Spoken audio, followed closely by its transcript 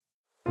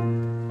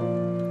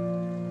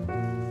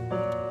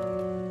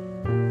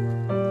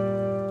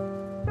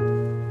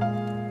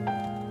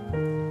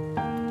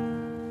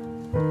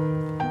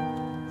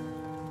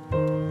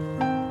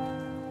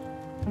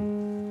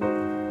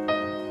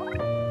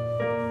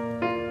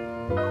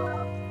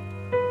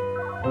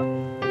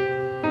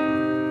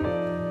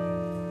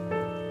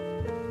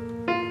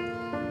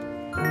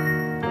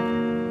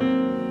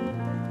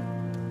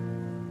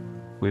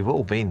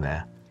all been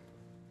there.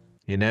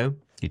 You know,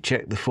 you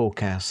check the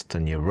forecast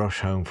and you rush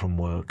home from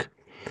work,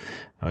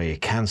 or you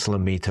cancel a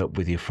meet up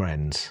with your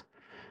friends,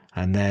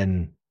 and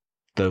then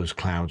those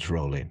clouds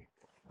roll in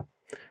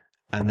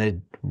and they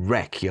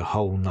wreck your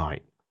whole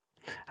night,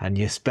 and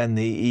you spend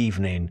the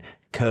evening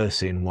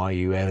cursing why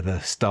you ever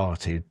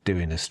started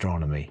doing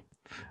astronomy.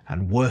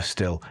 And worse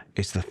still,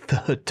 it's the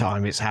third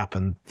time it's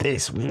happened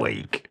this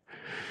week.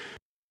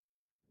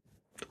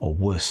 Or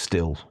worse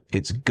still,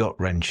 it's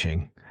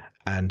gut-wrenching,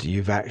 and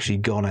you've actually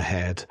gone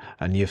ahead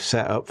and you've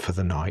set up for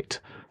the night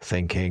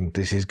thinking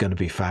this is going to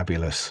be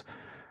fabulous,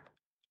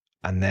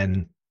 and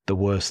then the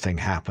worst thing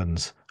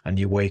happens and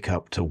you wake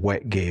up to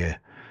wet gear,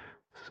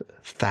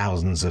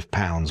 thousands of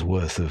pounds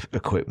worth of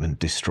equipment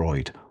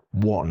destroyed.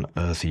 What on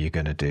earth are you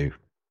going to do?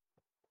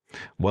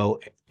 Well,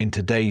 in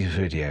today's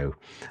video,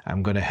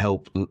 I'm going to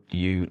help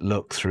you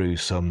look through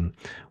some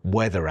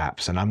weather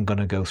apps, and I'm going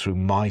to go through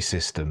my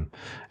system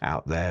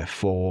out there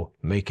for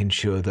making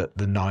sure that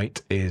the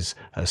night is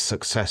as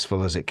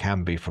successful as it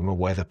can be from a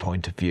weather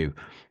point of view.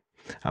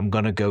 I'm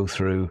going to go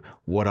through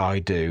what I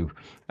do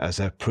as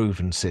a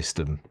proven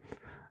system,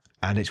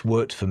 and it's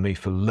worked for me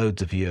for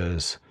loads of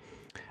years,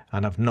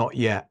 and I've not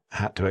yet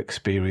had to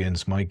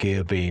experience my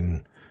gear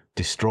being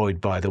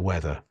destroyed by the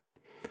weather.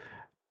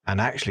 And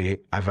actually,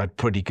 I've had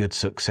pretty good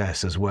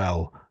success as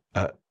well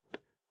at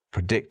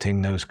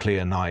predicting those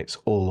clear nights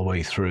all the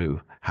way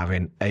through,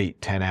 having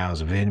 8-10 hours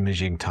of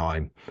imaging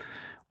time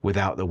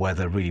without the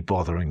weather really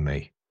bothering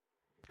me.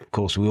 Of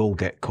course, we all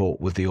get caught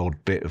with the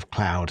odd bit of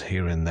cloud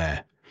here and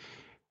there,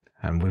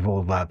 and we've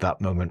all had that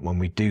moment when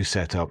we do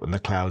set up and the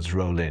clouds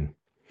roll in.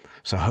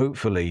 So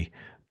hopefully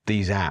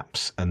these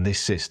apps and this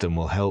system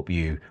will help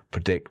you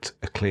predict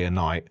a clear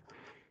night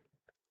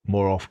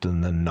more often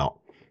than not.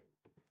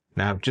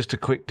 Now, just a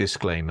quick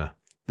disclaimer,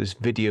 this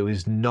video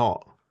is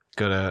not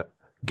going to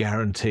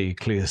guarantee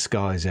clear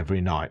skies every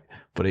night,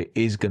 but it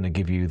is going to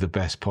give you the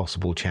best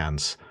possible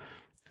chance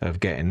of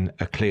getting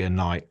a clear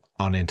night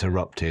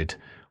uninterrupted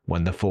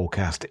when the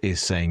forecast is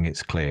saying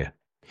it's clear.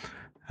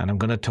 And I'm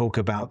going to talk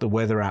about the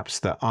weather apps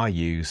that I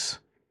use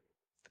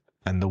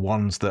and the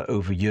ones that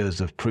over years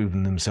have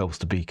proven themselves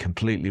to be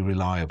completely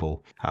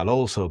reliable. I'll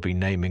also be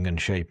naming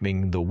and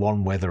shaping the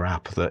one weather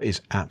app that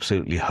is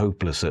absolutely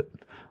hopeless at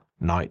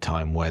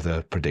nighttime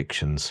weather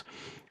predictions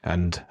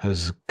and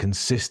has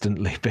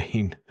consistently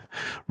been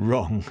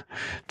wrong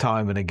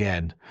time and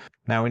again.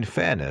 Now, in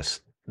fairness,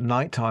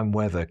 nighttime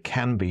weather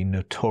can be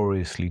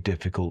notoriously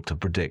difficult to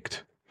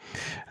predict,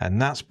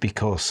 and that's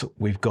because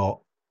we've got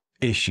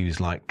issues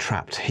like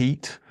trapped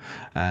heat,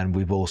 and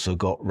we've also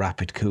got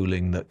rapid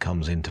cooling that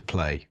comes into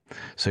play.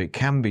 So it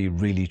can be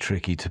really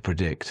tricky to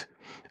predict,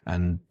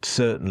 and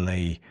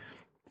certainly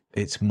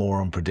it's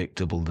more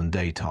unpredictable than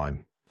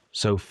daytime.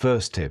 So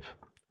first tip,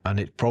 and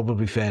it's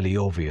probably fairly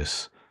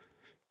obvious,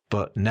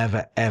 but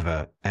never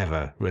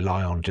ever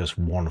rely on just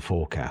one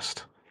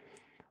forecast.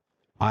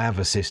 I have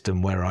a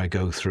system where I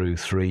go through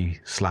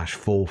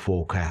 3/4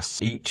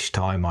 forecasts each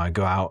time I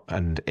go out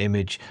and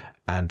image,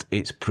 and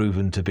it's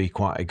proven to be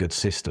quite a good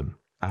system.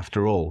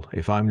 After all,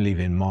 if I'm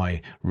leaving my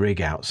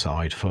rig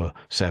outside for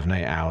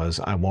 7-8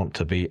 hours, I want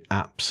to be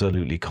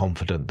absolutely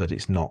confident that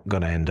it's not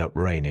going to end up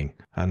raining.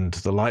 And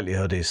the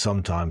likelihood is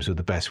sometimes, with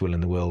the best will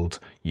in the world,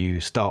 you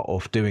start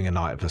off doing a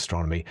night of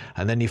astronomy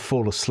and then you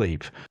fall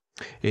asleep.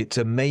 It's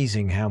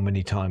amazing how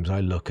many times I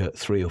look at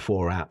 3 or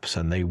 4 apps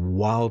and they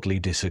wildly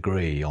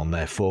disagree on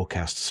their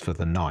forecasts for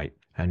the night.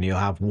 And you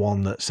have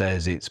one that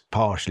says it's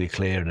partially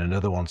clear and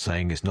another one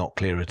saying it's not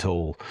clear at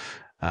all.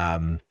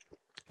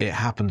 It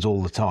happens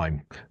all the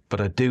time, but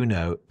I do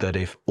know that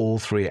if all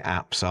 3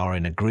 apps are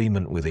in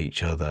agreement with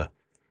each other,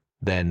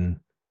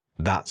 then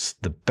that's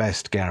the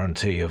best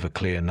guarantee of a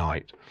clear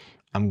night.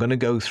 I'm going to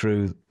go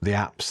through the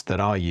apps that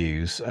I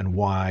use and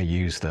why I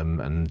use them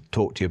and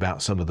talk to you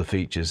about some of the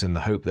features in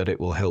the hope that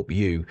it will help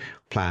you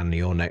plan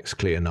your next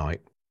clear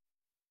night.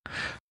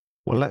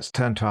 Well, let's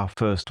turn to our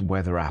first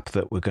weather app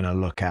that we're going to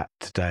look at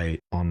today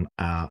on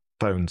our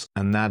phones,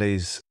 and that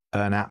is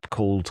an app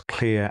called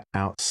Clear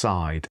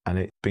Outside, and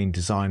it's been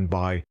designed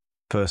by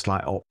First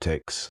Light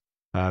Optics.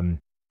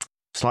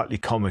 Slightly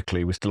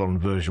comically, we're still on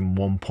version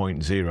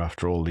 1.0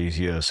 after all these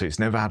years, so it's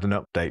never had an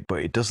update,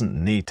 but it doesn't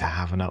need to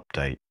have an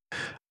update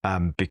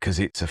because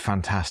it's a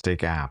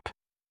fantastic app.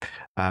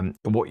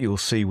 What you'll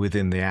see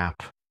within the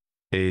app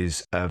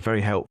is a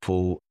very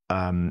helpful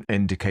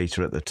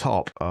indicator at the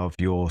top of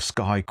your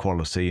sky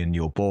quality and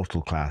your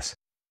Bortle class.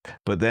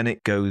 But then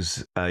it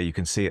goes, you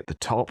can see at the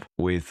top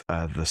with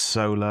the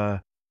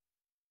solar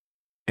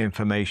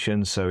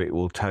information, so it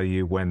will tell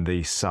you when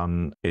the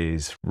sun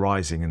is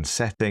rising and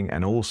setting,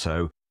 and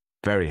also,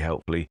 very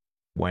helpfully,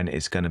 when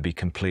it's going to be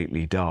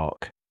completely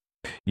dark.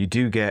 You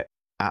do get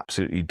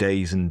absolutely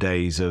days and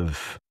days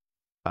of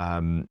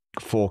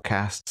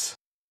forecasts,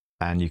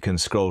 and you can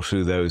scroll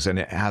through those, and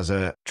it has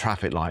a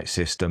traffic light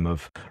system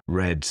of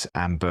red,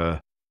 amber,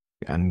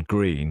 and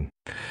green.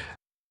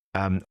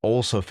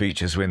 Also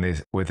features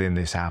within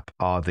this app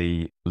are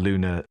the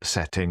lunar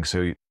setting.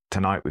 So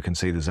tonight we can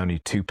see there's only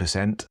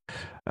 2%,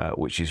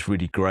 which is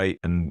really great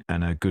and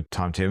a good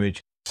time to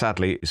image.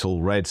 Sadly, it's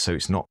all red, so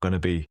it's not going to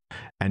be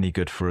any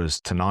good for us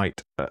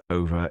tonight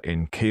over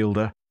in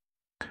Kielder.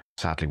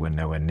 Sadly, we're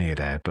nowhere near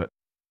there, but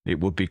it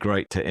would be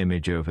great to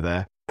image over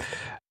there.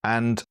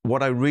 And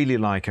what I really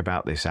like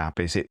about this app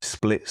is it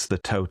splits the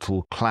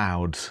total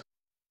clouds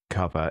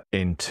cover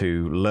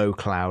into low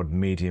cloud,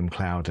 medium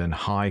cloud, and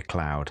high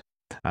cloud.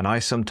 And I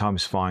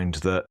sometimes find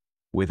that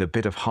with a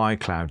bit of high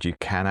cloud, you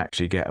can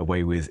actually get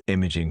away with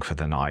imaging for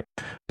the night.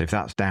 If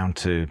that's down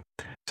to,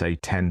 say,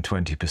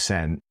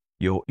 10-20%,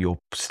 you're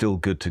still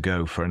good to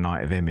go for a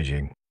night of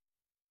imaging.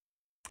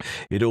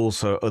 It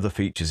also, other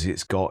features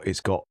it's got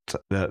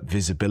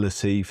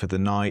visibility for the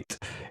night.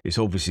 It's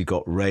obviously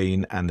got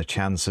rain and the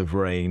chance of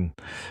rain.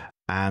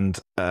 And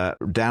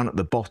down at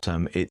the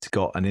bottom, it's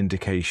got an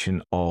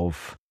indication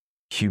of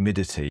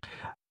humidity.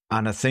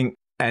 And I think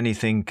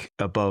anything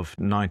above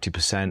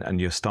 90% and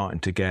you're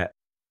starting to get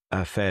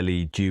a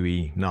fairly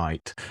dewy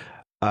night.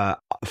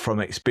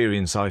 From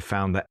experience, I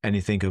found that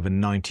anything over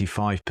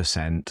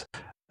 95%,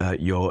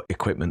 your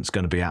equipment's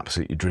going to be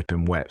absolutely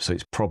dripping wet, so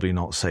it's probably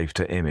not safe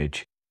to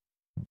image.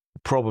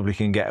 Probably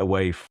can get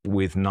away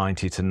with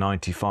 90 to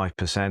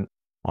 95%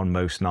 on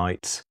most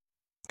nights.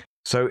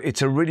 So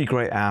it's a really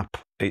great app.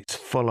 It's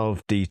full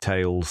of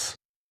details,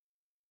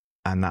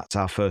 and that's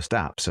our first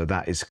app. So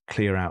that is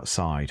Clear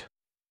Outside.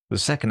 The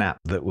second app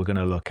that we're going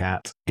to look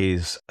at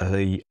is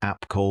an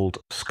app called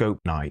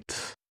Scope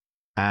Nights,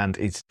 and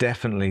it's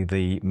definitely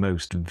the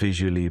most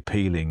visually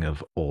appealing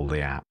of all the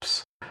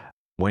apps.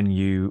 When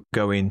you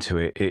go into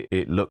it,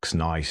 it looks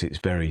nice. It's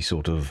very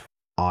sort of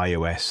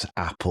iOS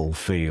Apple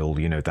feel,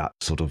 that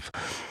sort of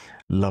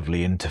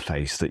lovely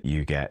interface that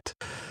you get.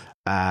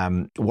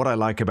 What I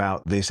like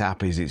about this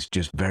app is it's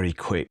just very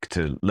quick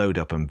to load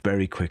up and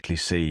very quickly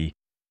see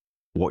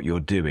what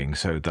you're doing.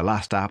 So the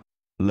last app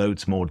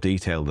loads more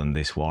detail than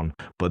this one,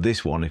 but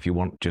this one, if you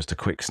want just a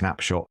quick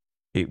snapshot,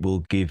 it will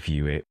give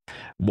you it.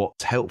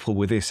 What's helpful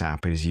with this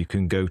app is you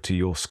can go to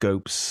your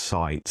Scopes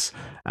sites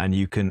and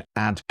you can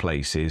add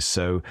places.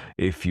 So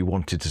if you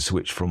wanted to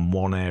switch from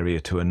one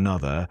area to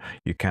another,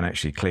 you can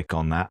actually click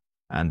on that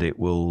and it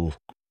will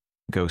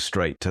go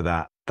straight to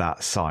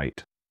that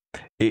site.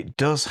 It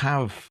does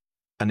have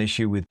an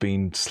issue with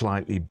being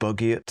slightly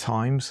buggy at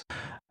times,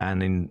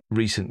 and in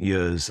recent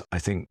years I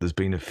think there's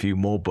been a few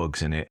more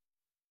bugs in it,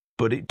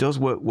 but it does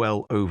work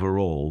well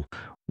overall.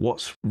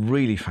 What's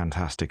really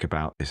fantastic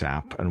about this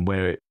app and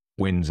where it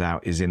wins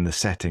out is in the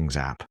settings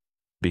app,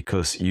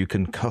 because you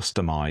can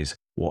customize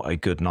what a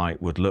good night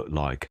would look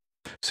like.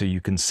 So you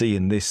can see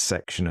in this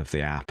section of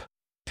the app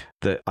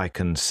that I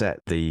can set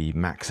the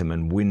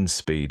maximum wind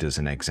speed as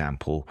an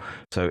example.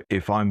 So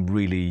if I'm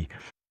really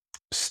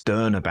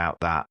stern about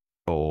that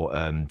or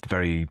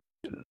very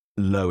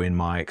low in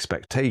my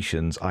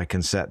expectations, I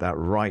can set that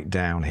right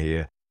down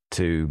here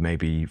to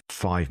maybe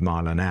 5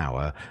 miles an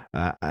hour,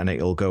 and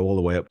it'll go all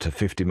the way up to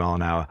 50 miles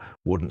an hour.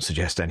 Wouldn't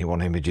suggest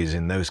anyone images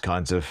in those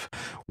kinds of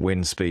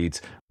wind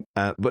speeds,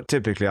 but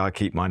typically I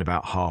keep mine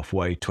about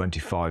halfway,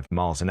 25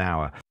 miles an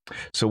hour.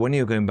 So when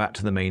you're going back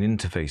to the main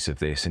interface of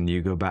this and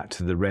you go back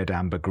to the red,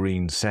 amber,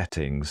 green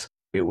settings,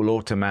 it will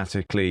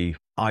automatically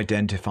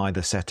identify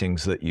the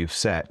settings that you've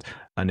set,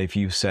 and if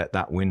you've set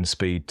that wind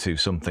speed to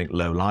something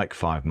low like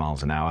 5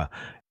 miles an hour,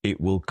 it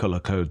will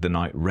color code the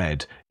night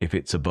red if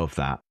it's above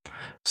that.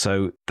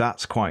 So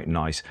that's quite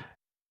nice.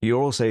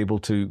 You're also able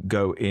to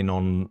go in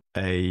on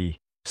a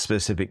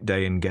specific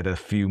day and get a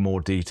few more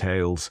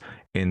details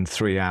in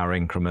 3-hour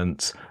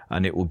increments,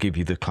 and it will give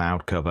you the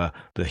cloud cover,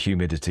 the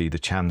humidity, the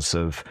chance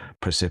of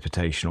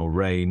precipitation or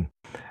rain.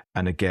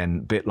 And again,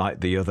 a bit like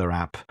the other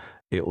app,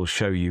 it will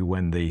show you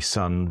when the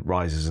sun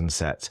rises and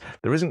sets.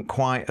 There isn't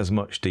quite as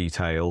much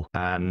detail,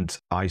 and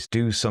I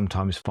do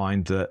sometimes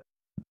find that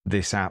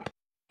this app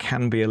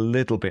can be a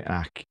little bit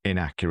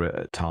inaccurate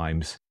at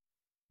times.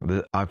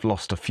 I've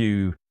lost a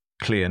few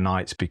clear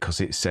nights because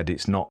it said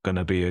it's not going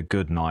to be a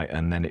good night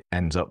and then it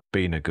ends up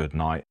being a good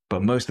night.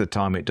 But most of the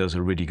time it does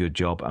a really good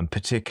job, and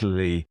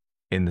particularly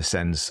in the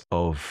sense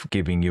of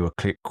giving you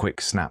a quick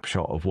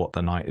snapshot of what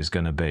the night is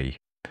going to be.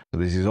 So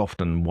this is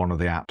often one of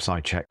the apps I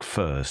check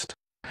first.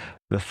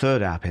 The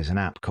third app is an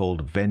app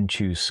called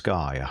Ventusky.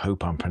 I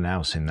hope I'm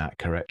pronouncing that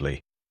correctly.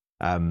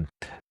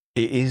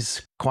 It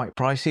is quite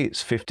pricey.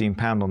 It's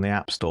 £15 on the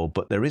App Store,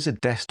 but there is a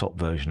desktop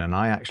version, and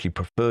I actually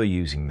prefer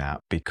using that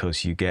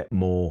because you get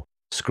more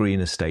screen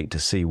estate to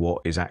see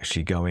what is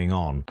actually going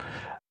on.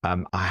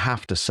 I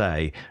have to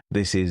say,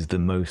 this is the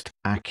most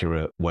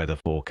accurate weather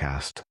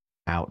forecast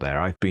out there.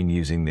 I've been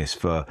using this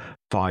for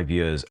 5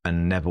 years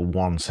and never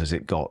once has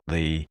it got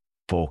the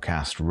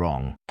forecast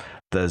wrong.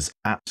 There's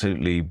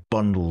absolutely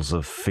bundles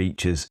of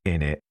features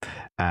in it,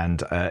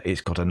 and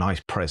it's got a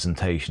nice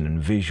presentation and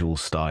visual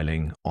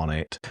styling on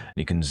it.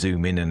 You can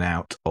zoom in and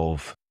out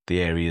of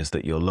the areas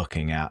that you're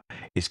looking at.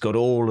 It's got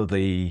all of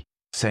the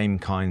same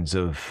kinds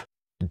of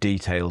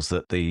details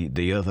that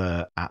the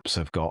other apps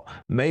have got.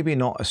 Maybe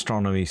not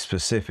astronomy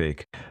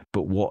specific,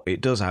 but what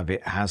it does have,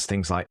 it has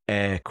things like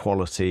air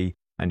quality,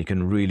 and you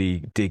can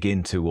really dig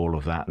into all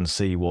of that and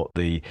see what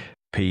the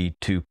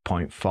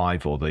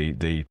P2.5 or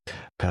the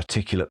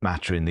particulate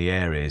matter in the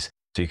air is.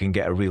 so you can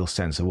get a real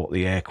sense of what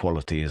the air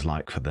quality is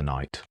like for the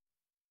night.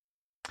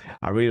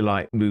 I really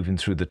like moving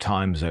through the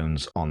time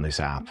zones on this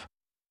app,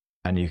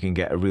 and you can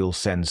get a real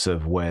sense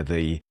of where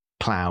the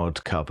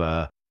cloud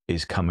cover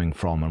is coming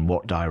from and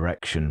what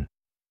direction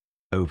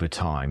over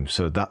time.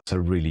 So that's a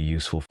really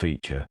useful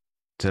feature.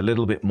 It's a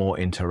little bit more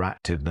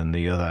interactive than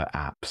the other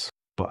apps,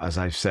 but as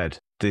I've said,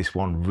 this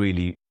one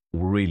really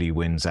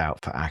wins out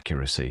for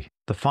accuracy.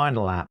 The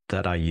final app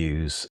that I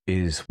use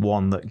is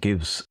one that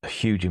gives a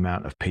huge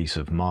amount of peace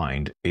of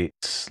mind.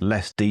 It's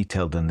less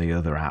detailed than the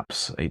other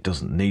apps. It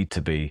doesn't need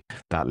to be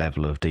that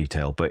level of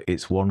detail, but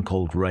it's one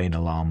called Rain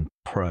Alarm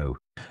Pro.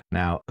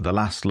 Now, the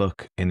last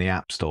look in the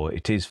App Store,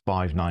 it is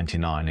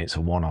 $5.99. It's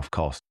a one-off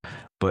cost,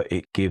 but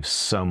it gives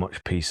so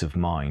much peace of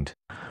mind.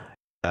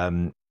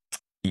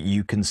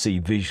 You can see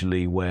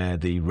visually where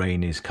the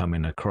rain is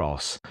coming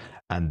across,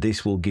 and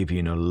this will give you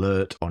an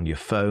alert on your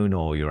phone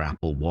or your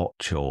Apple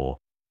Watch or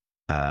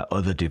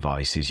other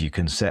devices. You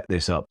can set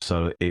this up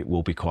so it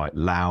will be quite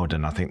loud,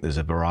 and I think there's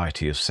a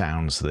variety of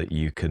sounds that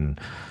you can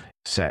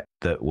set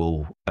that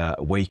will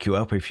wake you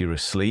up if you're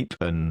asleep,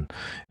 and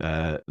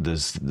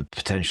there's the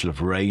potential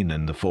of rain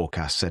and the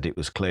forecast said it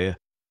was clear.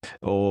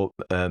 Or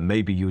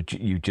maybe you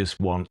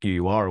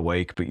are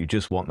awake but you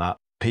just want that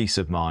peace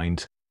of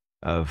mind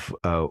of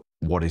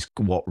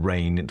what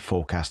rain and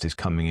forecast is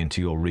coming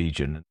into your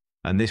region,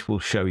 and this will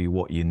show you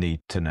what you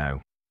need to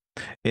know.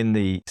 In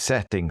the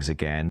settings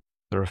again,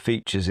 there are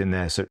features in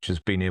there such as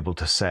being able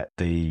to set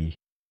the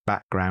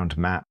background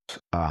map.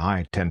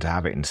 I tend to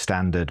have it in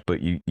standard,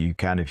 but you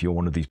can, if you're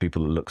one of these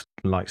people that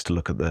likes to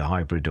look at the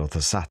hybrid or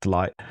the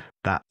satellite,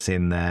 that's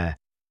in there.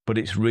 But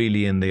it's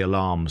really in the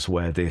alarms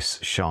where this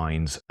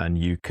shines, and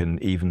you can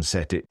even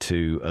set it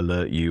to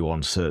alert you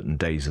on certain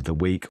days of the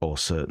week or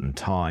certain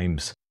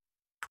times.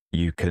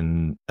 You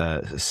can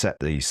set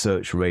the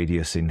search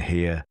radius in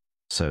here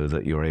so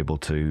that you're able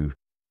to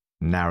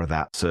narrow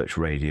that search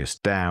radius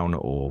down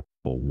or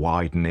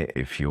widen it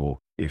if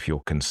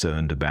you're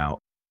concerned about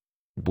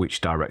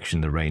which direction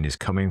the rain is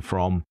coming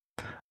from.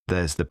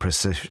 There's the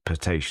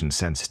precipitation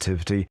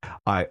sensitivity.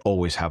 I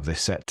always have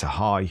this set to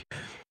high.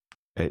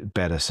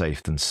 Better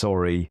safe than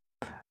sorry.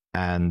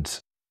 And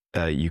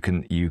you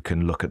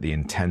can look at the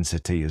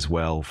intensity as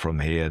well from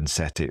here and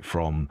set it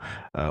from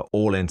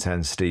all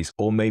intensities,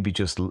 or maybe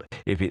just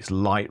if it's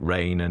light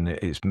rain and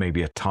it's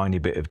maybe a tiny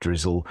bit of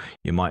drizzle,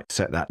 you might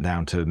set that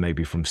down to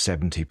maybe from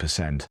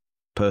 70%.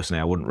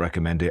 Personally, I wouldn't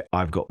recommend it.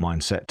 I've got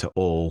mine set to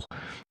all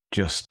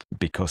just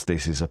because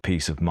this is a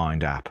peace of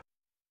mind app,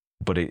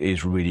 but it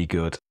is really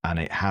good, and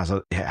it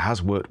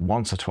has worked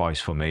once or twice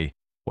for me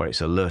where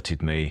it's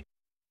alerted me.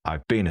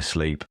 I've been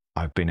asleep,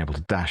 I've been able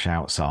to dash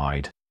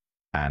outside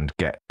and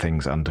get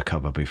things under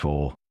cover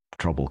before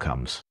trouble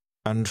comes.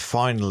 And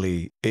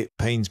finally, it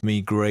pains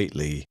me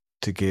greatly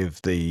to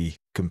give the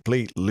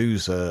complete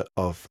loser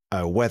of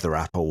a weather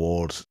app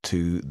award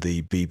to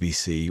the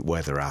BBC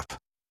weather app.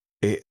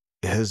 It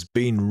has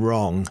been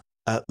wrong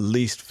at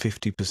least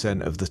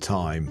 50% of the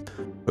time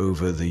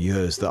over the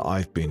years that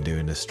I've been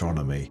doing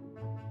astronomy.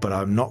 But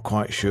I'm not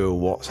quite sure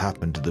what's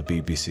happened to the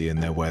BBC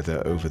and their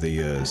weather over the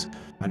years.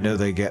 I know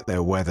they get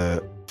their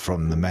weather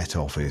from the Met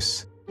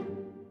Office,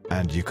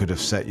 and you could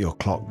have set your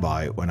clock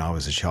by it when I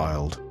was a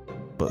child,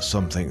 but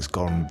something's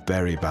gone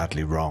very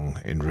badly wrong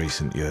in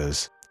recent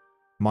years.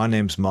 My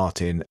name's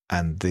Martin,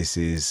 and this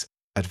is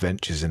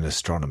Adventures in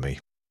Astronomy.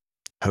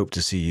 Hope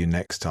to see you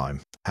next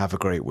time. Have a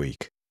great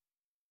week.